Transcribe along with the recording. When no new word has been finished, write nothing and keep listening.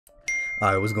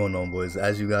Alright, what's going on, boys?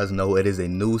 As you guys know, it is a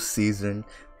new season.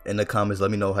 In the comments, let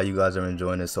me know how you guys are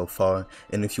enjoying it so far.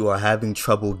 And if you are having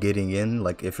trouble getting in,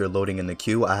 like if you're loading in the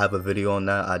queue, I have a video on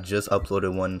that. I just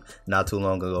uploaded one not too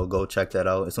long ago. Go check that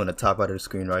out. It's on the top right of the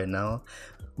screen right now.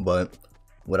 But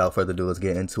without further ado, let's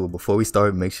get into it. Before we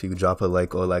start, make sure you drop a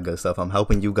like, all that good stuff. I'm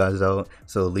helping you guys out,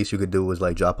 so the least you could do is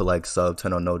like drop a like, sub,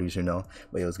 turn on notifications, you know.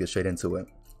 But yeah, let's get straight into it.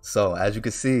 So as you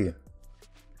can see,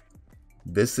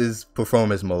 this is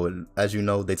performance mode. As you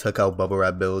know, they took out bubble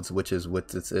wrap builds, which is what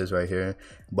this is right here.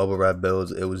 Bubble wrap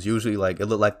builds. It was usually like, it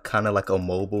looked like kind of like a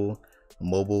mobile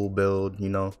build, you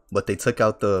know, but they took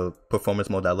out the performance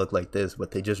mode that looked like this,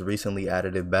 but they just recently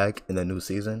added it back in the new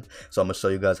season. So I'm gonna show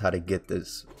you guys how to get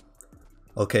this.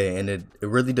 Okay, and it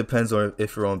really depends on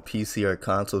if you're on PC or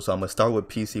console. So I'm gonna start with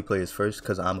PC players first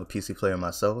because I'm a PC player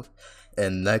myself,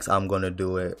 and next I'm gonna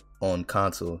do it on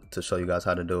console to show you guys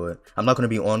how to do it. I'm not gonna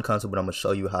be on console, but I'm gonna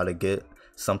show you how to get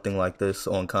something like this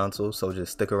on console. So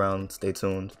just stick around, stay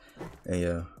tuned, and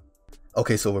yeah.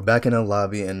 Okay, so we're back in the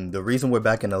lobby, and the reason we're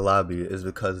back in the lobby is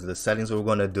because the settings we're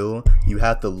gonna do, you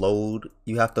have to load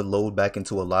back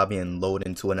into a lobby and load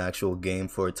into an actual game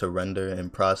for it to render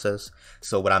and process.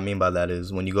 So what I mean by that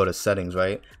is when you go to settings,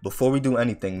 right? Before we do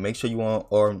anything, make sure you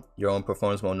on your own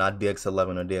performance mode, not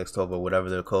DX11 or DX12 or whatever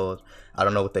they're called. I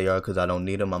don't know what they are because I don't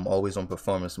need them. I'm always on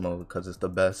performance mode because it's the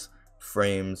best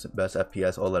frames, best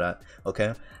FPS, all of that.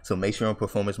 Okay, so make sure you're on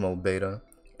performance mode beta,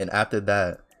 and after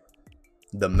that,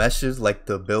 the meshes, like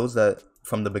the builds that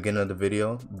from the beginning of the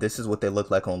video, this is what they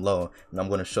look like on low, and I'm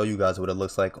going to show you guys what it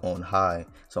looks like on high.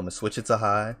 So I'm going to switch it to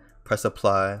high, press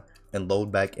apply, and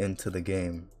load back into the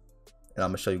game, and I'm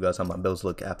going to show you guys how my builds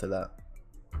look after that.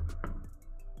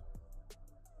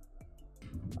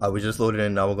 We just loaded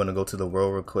in. Now we're going to go to the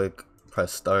world real quick,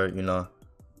 press start, you know.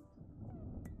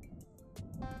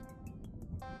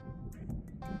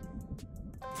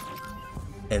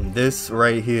 And this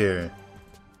right here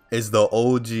is the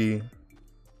OG.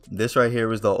 This right here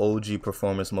is the OG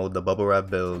performance mode, the bubble wrap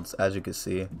builds. As you can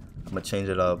see, I'm gonna change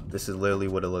it up. This is literally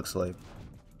what it looks like,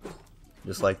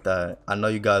 just like that. I know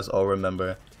you guys all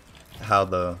remember how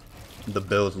the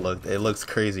builds looked. It looks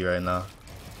crazy right now.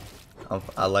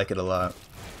 I like it a lot.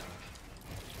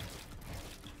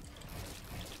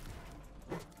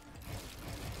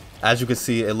 As you can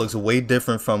see, it looks way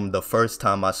different from the first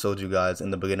time I showed you guys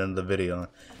in the beginning of the video.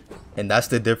 And that's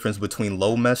the difference between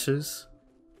low meshes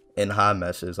and high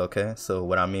meshes, okay? So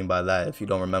what I mean by that, if you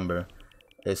don't remember,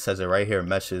 it says it right here,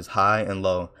 meshes, high and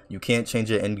low. You can't change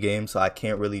it in game, so I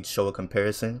can't really show a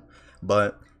comparison,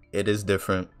 but it is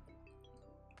different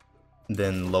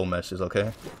than low meshes,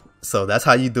 okay? So that's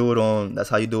how you do it on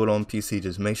PC.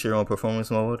 Just make sure you're on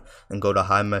performance mode and go to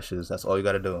high meshes. That's all you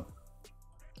gotta do.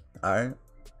 Alright?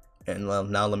 And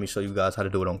now let me show you guys how to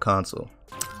do it on console.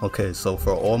 Okay, so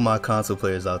for all my console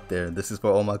players out there, this is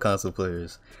for all my console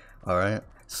players. Alright,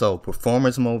 so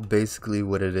performance mode, basically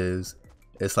what it is,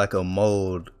 it's like a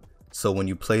mode, so when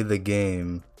you play the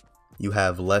game, you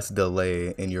have less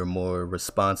delay and you're more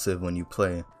responsive when you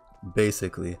play,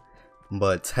 basically.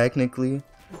 But technically,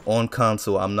 on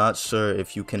console, I'm not sure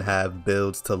if you can have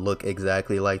builds to look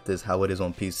exactly like this, how it is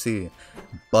on PC,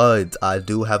 but I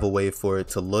do have a way for it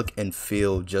to look and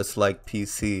feel just like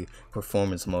PC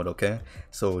performance mode, okay?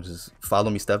 So just follow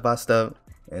me step by step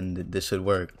and this should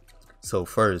work. So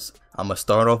first, I'm gonna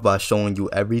start off by showing you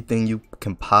everything you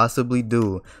can possibly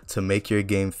do to make your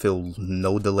game feel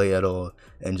no delay at all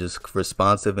and just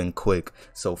responsive and quick.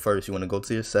 So first, you want to go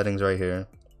to your settings right here,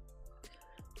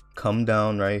 come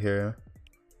down right here,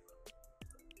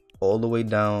 all the way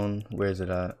down. Where is it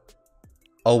at?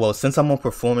 Oh well, since I'm on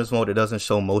performance mode, it doesn't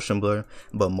show motion blur,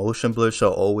 but motion blur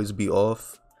shall always be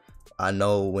off. I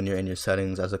know when you're in your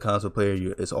settings as a console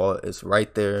player, it's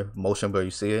right there, motion blur,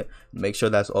 you see it. Make sure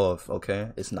that's off, okay?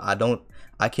 It's not,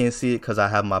 I can't see it because I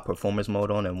have my performance mode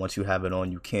on, and once you have it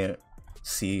on, you can't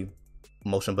see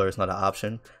motion blur. It's not an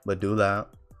option, but do that.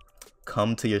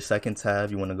 Come to your second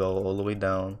tab, you want to go all the way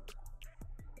down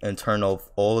and turn off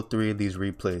all three of these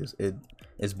replays.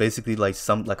 It's basically like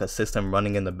a system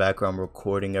running in the background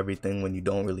recording everything when you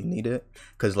don't really need it,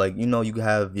 because like, you know, you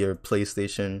have your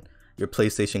PlayStation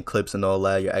clips and all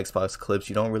that, your Xbox clips.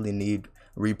 You don't really need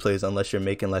replays unless you're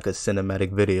making like a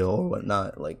cinematic video or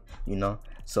whatnot, like, you know.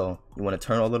 So you want to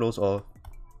turn all of those off,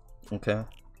 okay?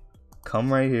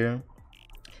 Come right here,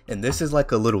 and this is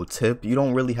like a little tip. You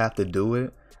don't really have to do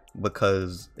it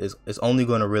because it's only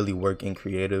going to really work in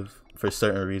creative for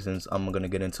certain reasons. I'm going to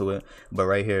get into it, but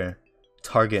right here,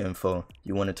 target info,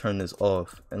 you want to turn this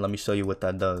off, and let me show you what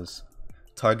that does.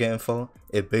 Target info,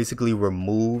 it basically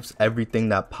removes everything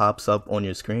that pops up on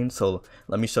your screen. So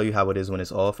let me show you how it is when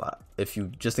it's off. If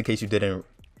you, just in case you didn't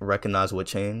recognize what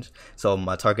changed. So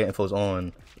my target info is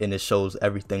on and it shows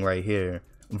everything right here,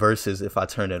 versus if I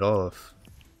turn it off,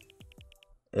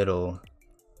 it'll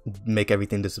make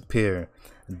everything disappear.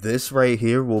 This right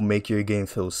here will make your game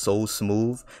feel so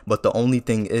smooth, but the only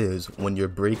thing is, when you're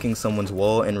breaking someone's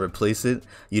wall and replace it,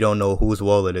 you don't know whose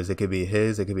wall it is. It could be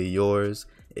his, it could be yours.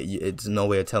 It's no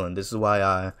way of telling. This is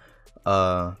why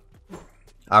I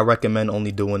recommend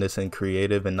only doing this in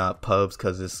creative and not pubs,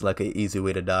 because it's like an easy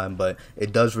way to die, but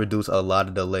it does reduce a lot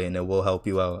of delay and it will help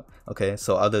you out. Okay,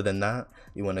 so other than that,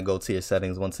 you want to go to your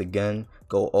settings once again,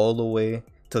 go all the way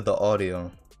to the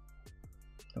audio.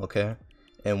 Okay,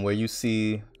 and where you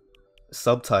see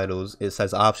subtitles, it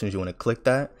says options. You want to click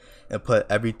that and put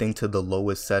everything to the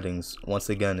lowest settings. Once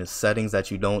again, it's settings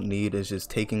that you don't need. It's just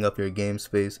taking up your game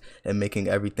space and making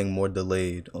everything more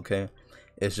delayed. Okay,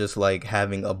 it's just like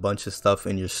having a bunch of stuff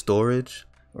in your storage,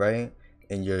 right?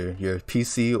 And your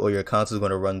PC or your console is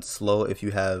going to run slow if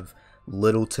you have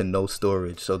little to no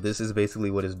storage. So this is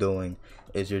basically what it's doing,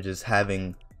 is you're just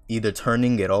having either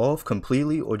turning it off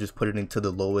completely or just put it into the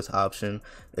lowest option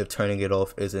if turning it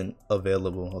off isn't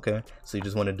available. Okay, so you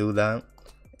just want to do that.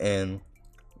 And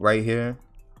right here,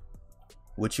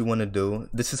 what you want to do,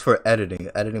 this is for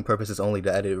editing purposes only,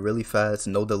 to edit really fast,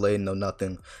 no delay, no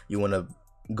nothing. You want to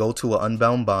go to an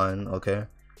unbound bind. Okay,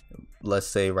 let's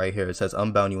say right here it says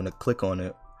unbound. You want to click on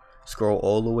it, scroll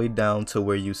all the way down to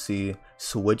where you see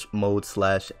switch mode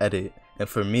 / edit, and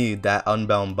for me that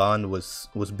unbound bind was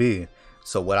B.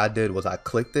 So what I did was I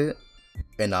clicked it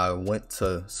and I went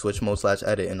to switch mode /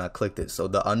 edit and I clicked it. So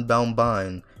the unbound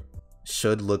bind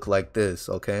should look like this.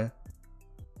 Okay,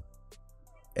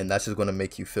 and that's just going to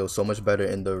make you feel so much better.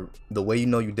 And the way you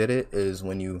know you did it is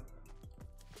when you,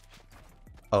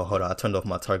 oh hold on, I turned off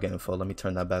my target info. Let me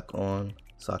turn that back on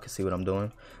so I can see what I'm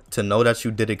doing. To know that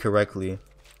you did it correctly,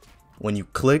 when you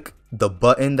click the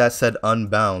button that said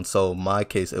unbound, so in my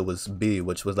case it was B,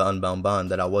 which was the unbound bind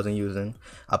that I wasn't using,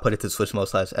 I put it to switch mode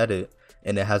 / edit,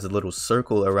 and it has a little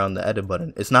circle around the edit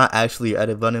button. It's not actually your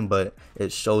edit button, but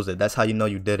it shows it. That's how you know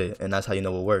you did it, and that's how you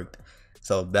know it worked.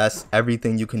 So that's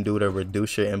everything you can do to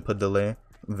reduce your input delay.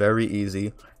 Very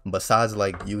easy. Besides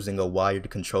like using a wired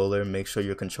controller, make sure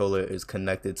your controller is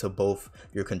connected to both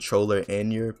your controller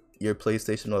and your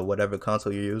PlayStation or whatever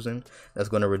console you're using. That's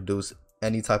going to reduce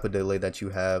any type of delay that you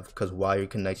have, because wired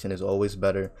connection is always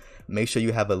better. Make sure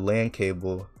you have a LAN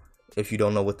cable. If you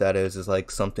don't know what that is, it's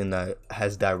like something that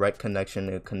has direct connection.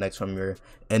 It connects from your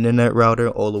internet router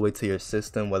all the way to your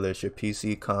system, whether it's your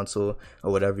PC, console,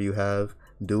 or whatever you have.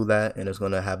 Do that and it's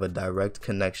going to have a direct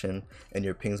connection and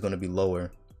your ping is going to be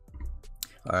lower.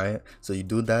 Alright, so you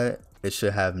do that, it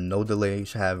should have no delay, you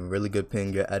should have really good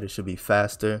ping, your edit should be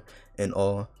faster and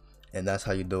all. And that's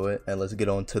how you do it. And let's get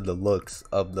on to the looks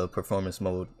of the performance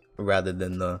mode rather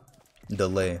than the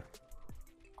delay.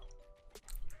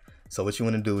 So what you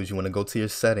want to do is you want to go to your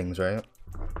settings, right?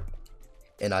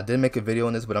 And I did make a video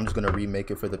on this, but I'm just going to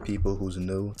remake it for the people who's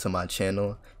new to my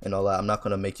channel and all that. I'm not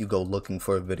going to make you go looking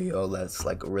for a video that's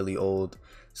like really old.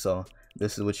 So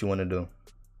this is what you want to do.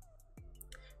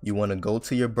 You want to go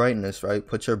to your brightness, right?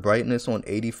 Put your brightness on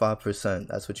 85%.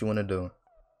 That's what you want to do.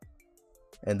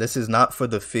 And this is not for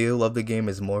the feel of the game,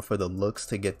 it's more for the looks,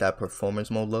 to get that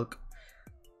performance mode look.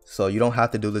 So you don't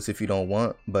have to do this if you don't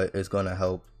want, but it's going to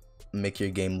help make your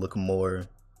game look more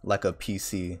like a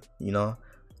PC, you know?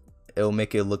 It'll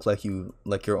make it look like you're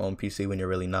on PC when you're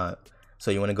really not.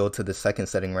 So you want to go to the second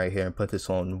setting right here and put this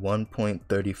on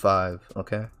 1.35,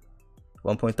 okay?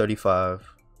 1.35.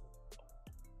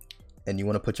 And you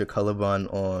want to put your color bond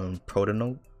on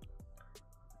prototype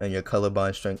and your color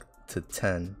bond strength to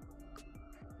 10.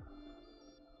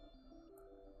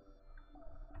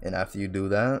 And after you do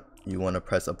that, you want to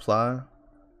press apply.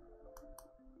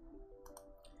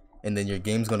 And then your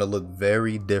game's going to look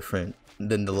very different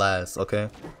than the last, okay?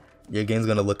 Your game's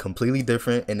going to look completely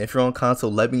different. And if you're on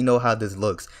console, let me know how this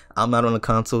looks. I'm not on a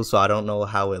console, so I don't know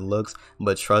how it looks.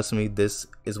 But trust me, this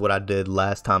is what I did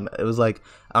last time. It was like,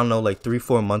 I don't know, like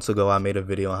 3-4 months ago, I made a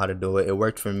video on how to do it. It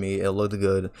worked for me. It looked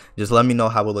good. Just let me know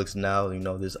how it looks now. You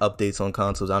know, there's updates on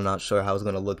consoles. I'm not sure how it's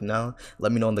going to look now.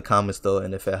 Let me know in the comments, though.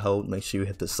 And if it helped, make sure you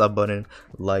hit the sub button,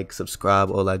 like,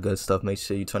 subscribe, all that good stuff. Make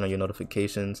sure you turn on your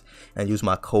notifications and use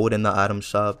my code in the item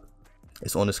shop.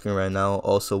 It's on the screen right now.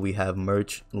 Also, we have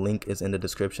merch. Link is in the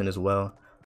description as well.